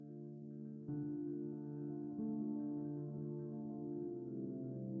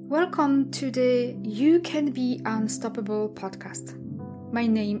Welcome to the You Can Be Unstoppable podcast. My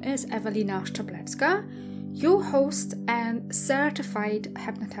name is Ewelina Szczeblewska, your host and certified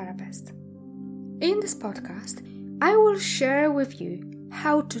hypnotherapist. In this podcast, I will share with you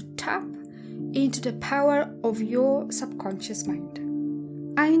how to tap into the power of your subconscious mind.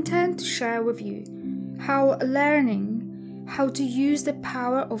 I intend to share with you how learning how to use the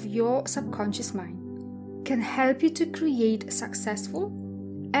power of your subconscious mind can help you to create a successful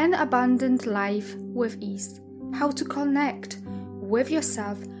and abundant life with ease, how to connect with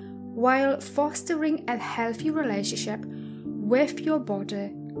yourself while fostering a healthy relationship with your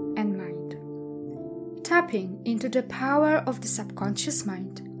body and mind. Tapping into the power of the subconscious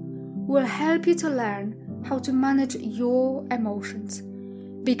mind will help you to learn how to manage your emotions,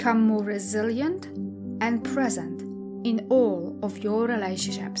 become more resilient and present in all of your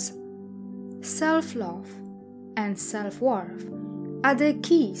relationships. Self-love and self-worth are the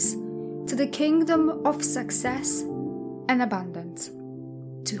keys to the kingdom of success and abundance,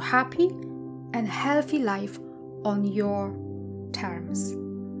 to happy and healthy life on your terms.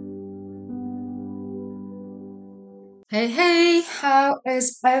 Hey, how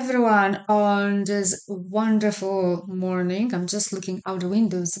is everyone on this wonderful morning? I'm just looking out the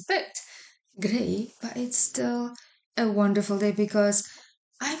window. It's a bit grey, but it's still a wonderful day because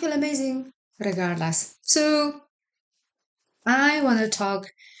I feel amazing regardless. So I want to talk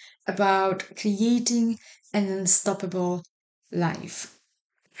about creating an unstoppable life.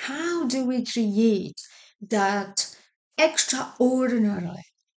 How do we create that extraordinary,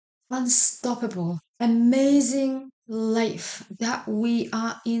 unstoppable, amazing life that we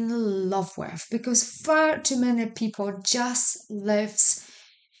are in love with? Because far too many people just exist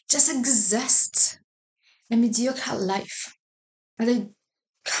a mediocre life, and they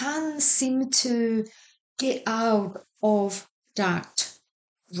can't seem to get out of that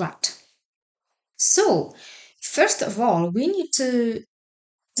rut. So, first of all, we need to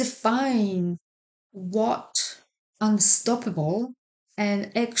define what unstoppable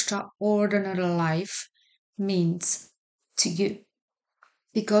and extraordinary life means to you,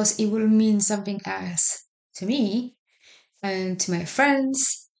 because it will mean something else to me and to my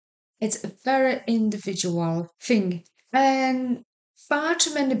friends. It's a very individual thing, and far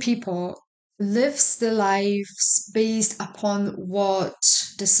too many people lives their lives based upon what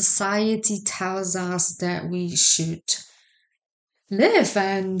the society tells us that we should live.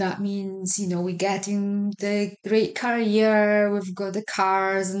 And that means, we're getting the great career, we've got the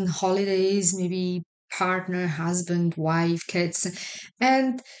cars and holidays, maybe partner, husband, wife, kids,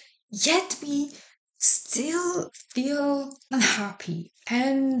 and yet we still feel unhappy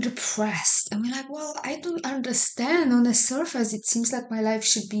and depressed. And we're like, well, I don't understand. On the surface, it seems like my life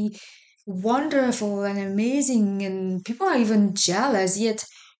should be wonderful and amazing, and people are even jealous. Yet,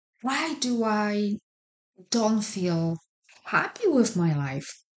 why do I don't feel happy with my life?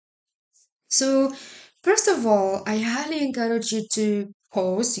 So, first of all, I highly encourage you to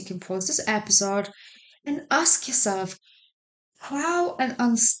pause. You can pause this episode and ask yourself, how an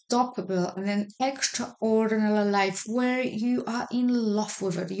unstoppable and an extraordinary life where you are in love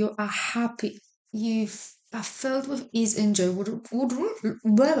with it, you are happy, you are filled with ease and joy would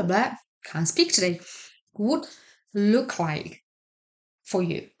blah, blah, blah, can't speak today, would look like for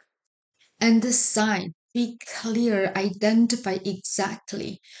you. And decide, be clear, identify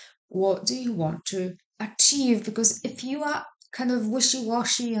exactly what do you want to achieve. Because if you are kind of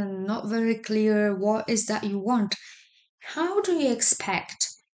wishy-washy and not very clear what is that you want, how do you expect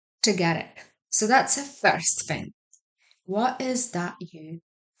to get it? So that's the first thing. What is that you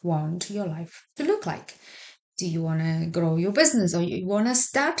want your life to look like? Do you want to grow your business, or you want to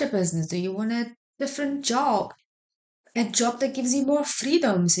start a business? Do you want a different job? A job that gives you more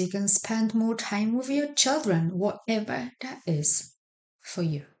freedom so you can spend more time with your children, whatever that is for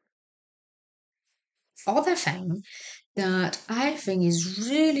you. Other thing that I think is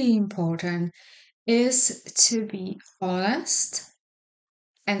really important is to be honest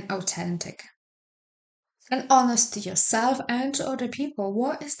and authentic. And honest to yourself and to other people.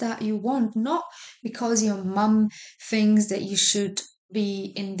 What is that you want? Not because your mum thinks that you should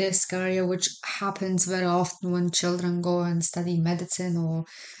be in this career, which happens very often when children go and study medicine or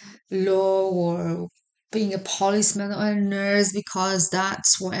law or being a policeman or a nurse, because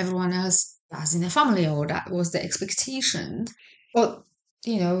that's what everyone else does in the family, or that was the expectation. But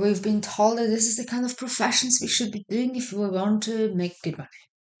we've been told that this is the kind of professions we should be doing if we want to make good money.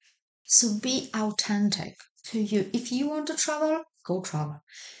 So be authentic to you. If you want to travel, go travel.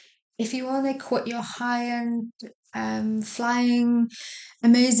 If you want to quit your high-end flying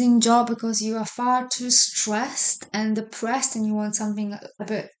amazing job because you are far too stressed and depressed and you want something a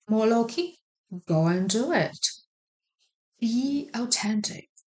bit more low key, go and do it. Be authentic.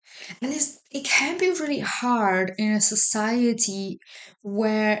 And it can be really hard in a society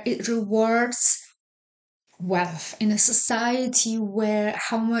where it rewards wealth, in a society where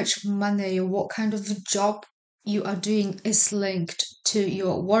how much money, what kind of job you are doing is linked to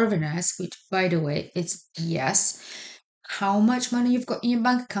your worthiness, which, by the way, it's yes. How much money you've got in your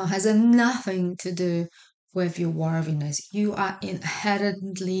bank account has nothing to do with your worthiness. You are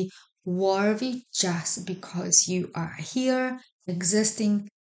inherently worthy just because you are here, existing,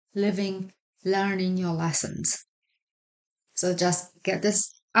 living, learning your lessons. So just get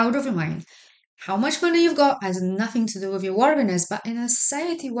this out of your mind. How much money you've got has nothing to do with your worthiness, but in a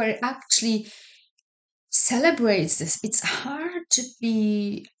society where it actually celebrates this, it's hard to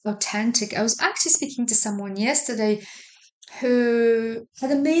be authentic. I was actually speaking to someone yesterday who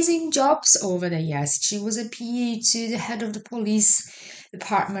had amazing jobs over the years. She was a PA to the head of the police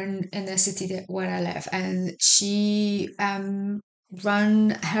department in the city where I live, and she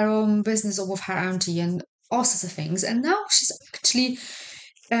ran her own business with her auntie and all sorts of things. And now she's actually,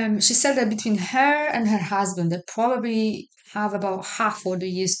 she said that between her and her husband, they probably have about half what they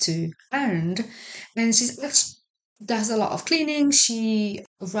used to earn, and she's actually does a lot of cleaning. She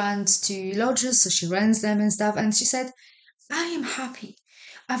runs to lodges, so she rents them and stuff. And she said, I am happy.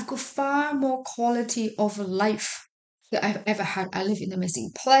 I've got far more quality of life that I've ever had. I live in an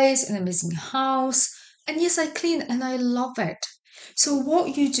amazing place, an amazing house, and yes, I clean and I love it. So,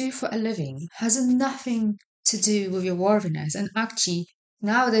 what you do for a living has nothing to do with your worthiness. And actually,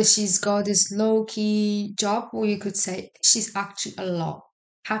 now that she's got this low key job, or you could say she's actually a lot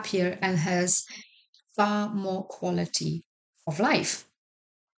happier and has far more quality of life.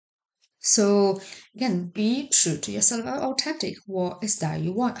 So again, be true to yourself, authentic. What is that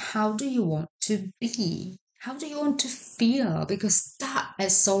you want? How do you want to be? How do you want to feel? Because that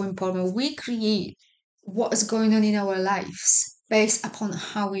is so important. We create what is going on in our lives based upon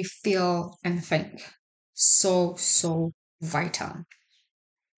how we feel and think. So, so vital.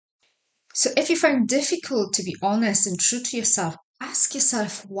 So if you find difficult to be honest and true to yourself, ask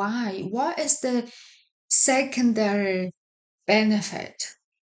yourself why. What is the secondary benefit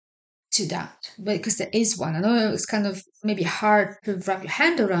to that? Because there is one. I know it's kind of maybe hard to wrap your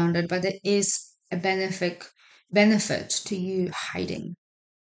hand around it, but there is a benefit to you hiding.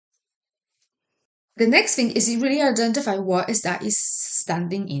 The next thing is you really identify what is that is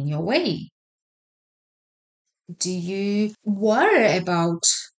standing in your way. Do you worry about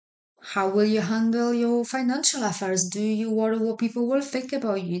how will you handle your financial affairs? Do you worry what people will think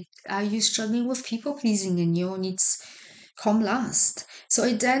about you? Are you struggling with people pleasing and your needs come last? So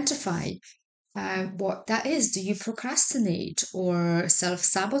identify what that is. Do you procrastinate or self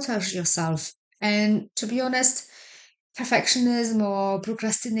sabotage yourself? And to be honest, perfectionism or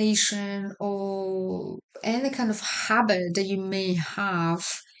procrastination or any kind of habit that you may have,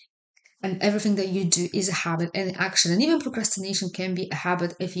 and everything that you do is a habit, any action, and even procrastination can be a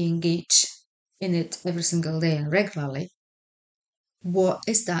habit if you engage in it every single day and regularly. What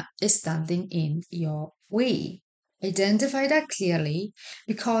is that is standing in your way? Identify that clearly,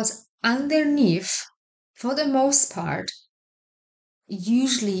 because underneath, for the most part,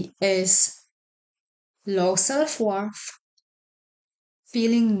 usually is low self worth,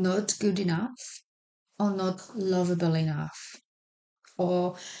 feeling not good enough, or not lovable enough,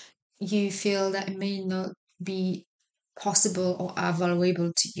 or you feel that it may not be possible or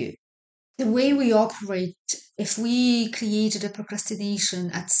valuable to you. The way we operate, if we created a procrastination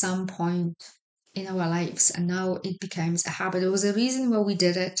at some point in our lives and now it becomes a habit, there was a reason why we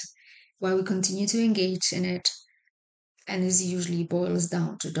did it, why we continue to engage in it, and this usually boils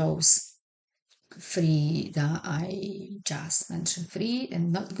down to those three that I just mentioned: three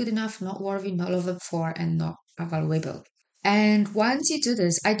and not good enough, not worthy, not lovable for, and not valuable. And once you do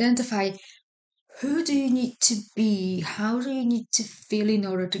this, identify who do you need to be, how do you need to feel in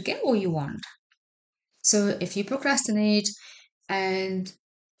order to get what you want. So if you procrastinate and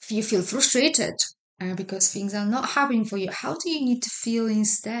if you feel frustrated because things are not happening for you, how do you need to feel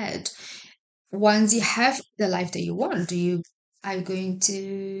instead? Once you have the life that you want, are you going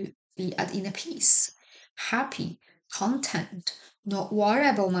to be at inner peace, happy, content, not worry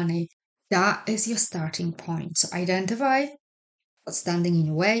about money? That is your starting point. So identify what's standing in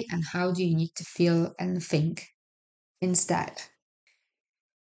your way and how do you need to feel and think instead.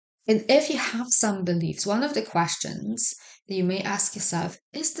 And if you have some beliefs, one of the questions that you may ask yourself,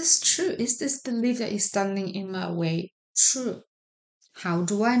 is this true? Is this belief that is standing in my way true? How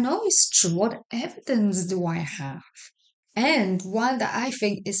do I know it's true? What evidence do I have? And one that I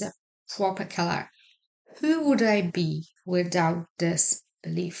think is a proper killer. Who would I be without this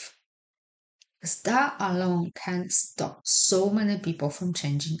belief? Because that alone can stop so many people from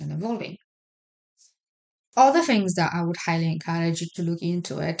changing and evolving. Other things that I would highly encourage you to look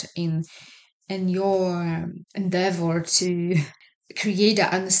into it in your endeavor to create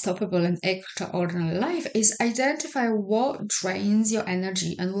an unstoppable and extraordinary life is identify what drains your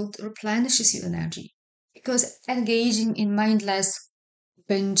energy and what replenishes your energy. Because engaging in mindless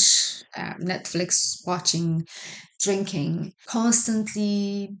binge Netflix watching, drinking,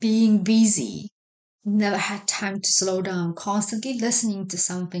 constantly being busy, never had time to slow down, constantly listening to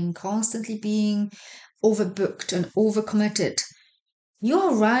something, constantly being overbooked and overcommitted,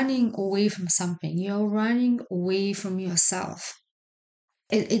 you're running away from something. You're running away from yourself.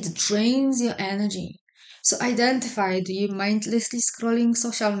 It drains your energy. So identify, do you mindlessly scrolling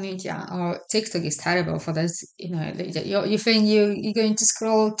social media, or TikTok is terrible for this, like, you think you're going to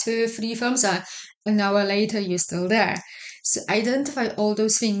scroll 2 3 films, an hour later you're still there. So identify all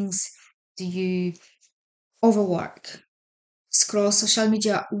those things. Do you overwork? Scroll social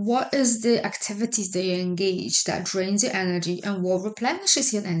media? What is the activities that you engage that drains your energy and what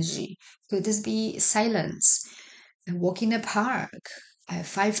replenishes your energy? Could this be silence, a walk in a park,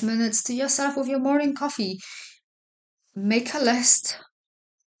 5 minutes to yourself with your morning coffee? Make a list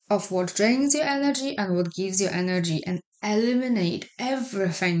of what drains your energy and what gives you energy, and eliminate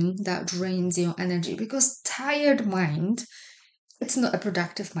everything that drains your energy, because tired mind, it's not a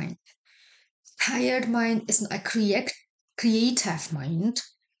productive mind. Tired mind is not a creative mind.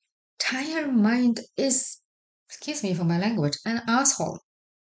 Tired mind is, excuse me for my language, an asshole.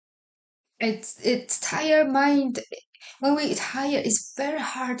 It's tired mind. When we tired, it's very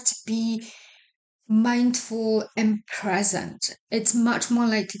hard to be mindful and present. It's much more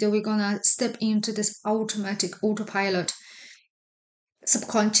likely that we're gonna step into this automatic autopilot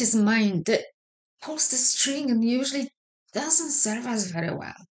subconscious mind that pulls the string and usually doesn't serve us very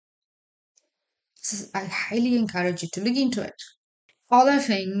well. So I highly encourage you to look into it. Other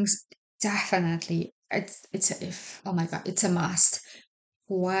things, definitely, it's a if. Oh my god, it's a must.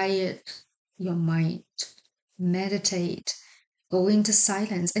 Quiet your mind, meditate, go into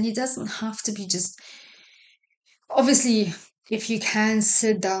silence. And it doesn't have to be just, obviously, if you can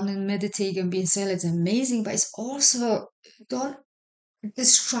sit down and meditate and be in silence, amazing, but it's also, don't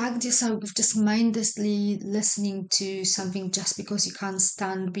distract yourself with just mindlessly listening to something just because you can't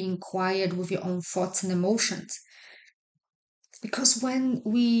stand being quiet with your own thoughts and emotions. Because when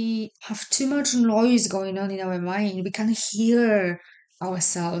we have too much noise going on in our mind, we can't hear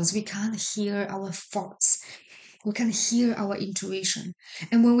ourselves, we can't hear our thoughts, we can hear our intuition.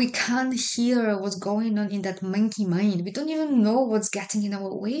 And when we can't hear what's going on in that monkey mind, we don't even know what's getting in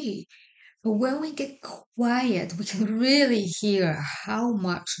our way. But when we get quiet, we can really hear how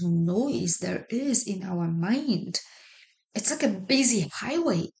much noise there is in our mind. It's like a busy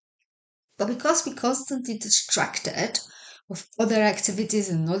highway. But because we constantly distracted with other activities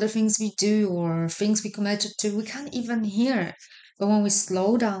and other things we do or things we committed to, we can't even hear. But when we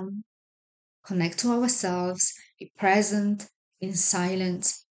slow down, connect to ourselves, be present, in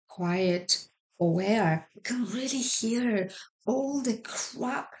silence, quiet, aware, we can really hear all the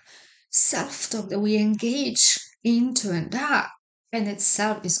crap self-talk that we engage into, and that in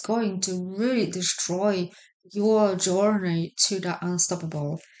itself is going to really destroy your journey to the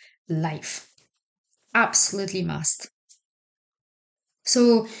unstoppable life. Absolutely must.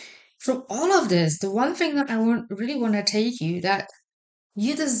 So, from all of this, the one thing that really want to take you, that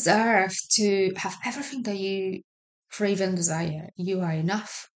you deserve to have everything that you crave and desire. You are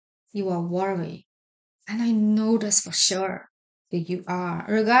enough. You are worthy. And I know this for sure that you are,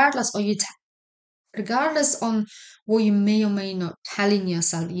 regardless of regardless on what you may or may not telling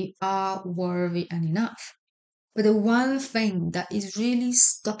yourself, you are worthy and enough. But the one thing that is really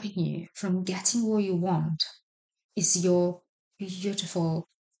stopping you from getting what you want is your beautiful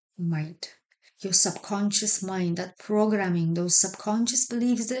mind, your subconscious mind, that programming, those subconscious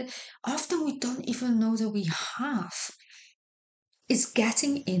beliefs that often we don't even know that we have. Is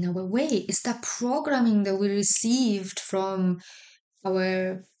getting in our way. It's that programming that we received from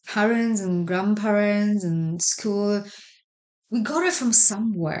our parents and grandparents and school. We got it from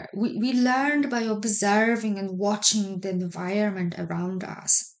somewhere. We learned by observing and watching the environment around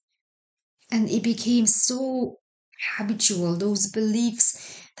us. And it became so habitual, those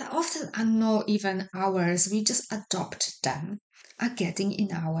beliefs that often are not even ours, we just adopt them, are getting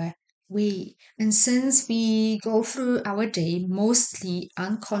in our way. And since we go through our day mostly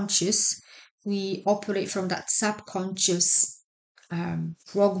unconscious, we operate from that subconscious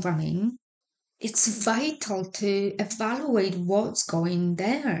programming, it's vital to evaluate what's going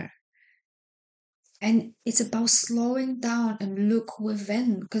there. And it's about slowing down and look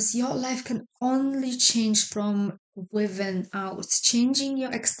within, because your life can only change from within out. Changing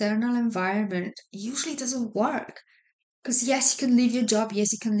your external environment usually doesn't work. Because yes, you can leave your job,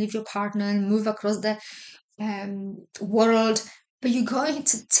 yes, you can leave your partner and move across the world, but you're going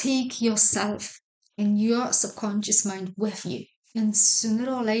to take yourself and your subconscious mind with you. And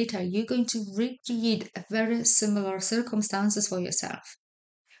sooner or later, you're going to recreate a very similar circumstances for yourself.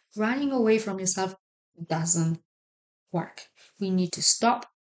 Running away from yourself doesn't work. We need to stop,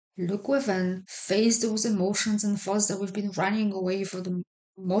 look within, face those emotions and thoughts that we've been running away for the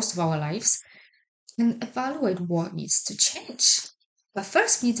most of our lives, and evaluate what needs to change. But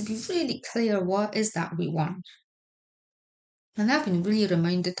first, we need to be really clear what is that we want. And I've been really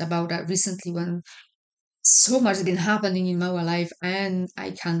reminded about that recently when so much has been happening in my life and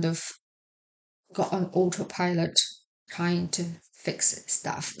I kind of got on autopilot trying to fix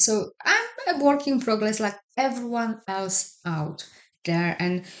stuff. So I'm a work in progress like everyone else out there.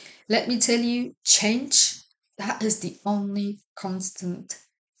 And let me tell you, change, that is the only constant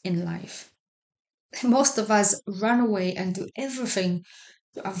in life. Most of us run away and do everything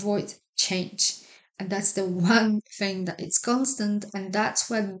to avoid change. And that's the one thing that it's constant, and that's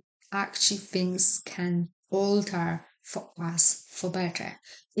when actually things can alter for us for better.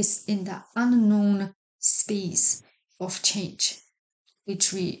 It's in the unknown space of change,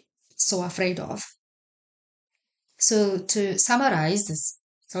 which we so afraid of. So to summarize this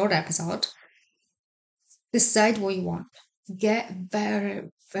short episode, decide what you want. Get very,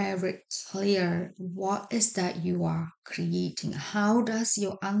 very clear what is that you are creating. How does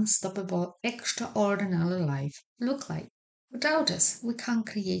your unstoppable, extraordinary life look like? Without us, we can't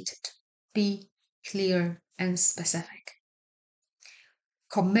create it. Be clear and specific.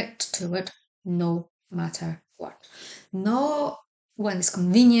 Commit to it no matter what. Not when it's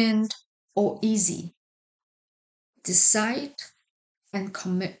convenient or easy. Decide and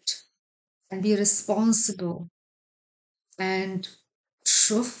commit and be responsible and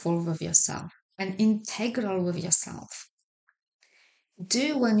truthful with yourself and integral with yourself.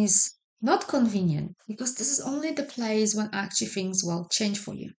 Do when it's not convenient, because this is only the place when actually things will change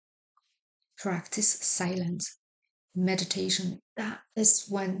for you. Practice silence, meditation. That is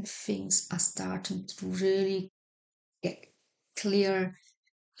when things are starting to really get clear,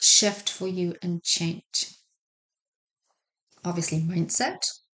 shift for you and change. Obviously, mindset,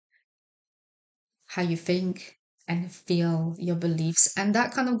 how you think and feel, your beliefs, and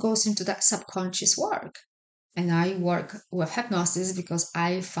that kind of goes into that subconscious work. And I work with hypnosis because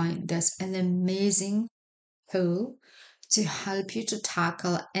I find this an amazing tool to help you to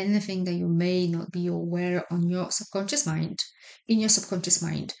tackle anything that you may not be aware on your subconscious mind, in your subconscious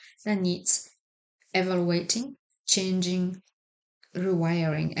mind, that needs evaluating, changing,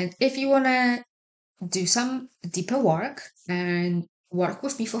 rewiring. And if you want to do some deeper work and work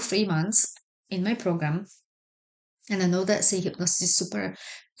with me for 3 months in my program, and I know that say hypnosis is super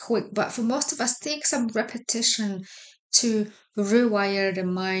quick, but for most of us, take some repetition to rewire the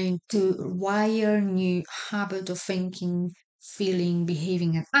mind, to wire new habit of thinking, feeling,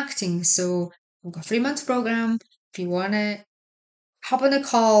 behaving, and acting. So we've got 3 months program. If you wanna hop on a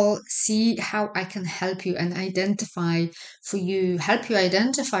call, see how I can help you and identify for you, help you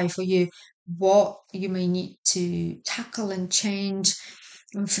identify for you what you may need to tackle and change.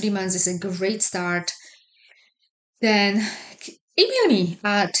 And 3 months is a great start. Then email me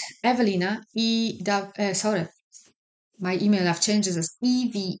at Evelina, my email I've changed as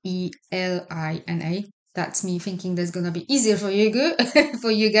Evelina. That's me thinking that's gonna be easier for you,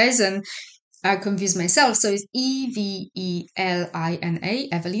 for you guys, and I confuse myself. So it's Evelina,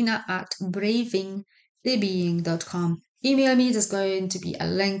 Evelina at bravingthebeing.com. Email me. There's going to be a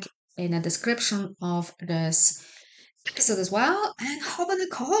link in the description of this episode as well, and hop on the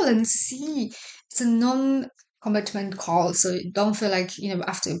call and see. It's a non-commitment call, so don't feel like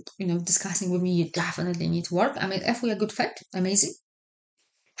after discussing with me you definitely need to work. I mean, if we're a good fit, amazing.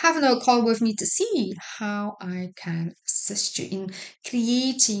 Have a call with me to see how I can assist you in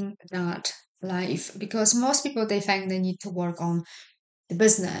creating that life, because most people, they think they need to work on the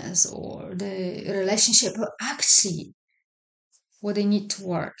business or the relationship, but actually what they need to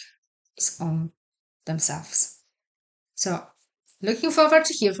work is on themselves. So, looking forward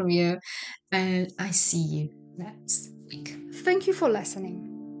to hear from you, and I see you next week. Thank you for listening.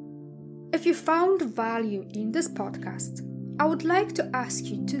 If you found value in this podcast, I would like to ask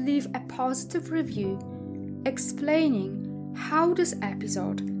you to leave a positive review explaining how this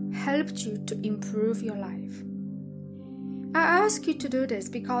episode helped you to improve your life. I ask you to do this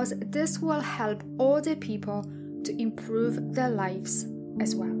because this will help other people to improve their lives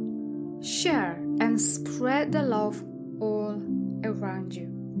as well. Share and spread the love all around you.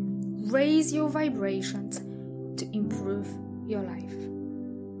 Raise your vibrations to improve your life.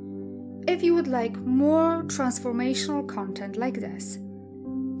 If you would like more transformational content like this,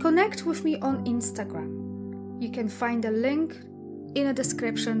 connect with me on Instagram. You can find a link in the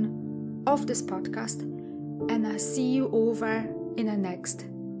description of this podcast, and I'll see you over in the next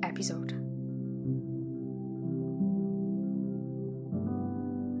episode.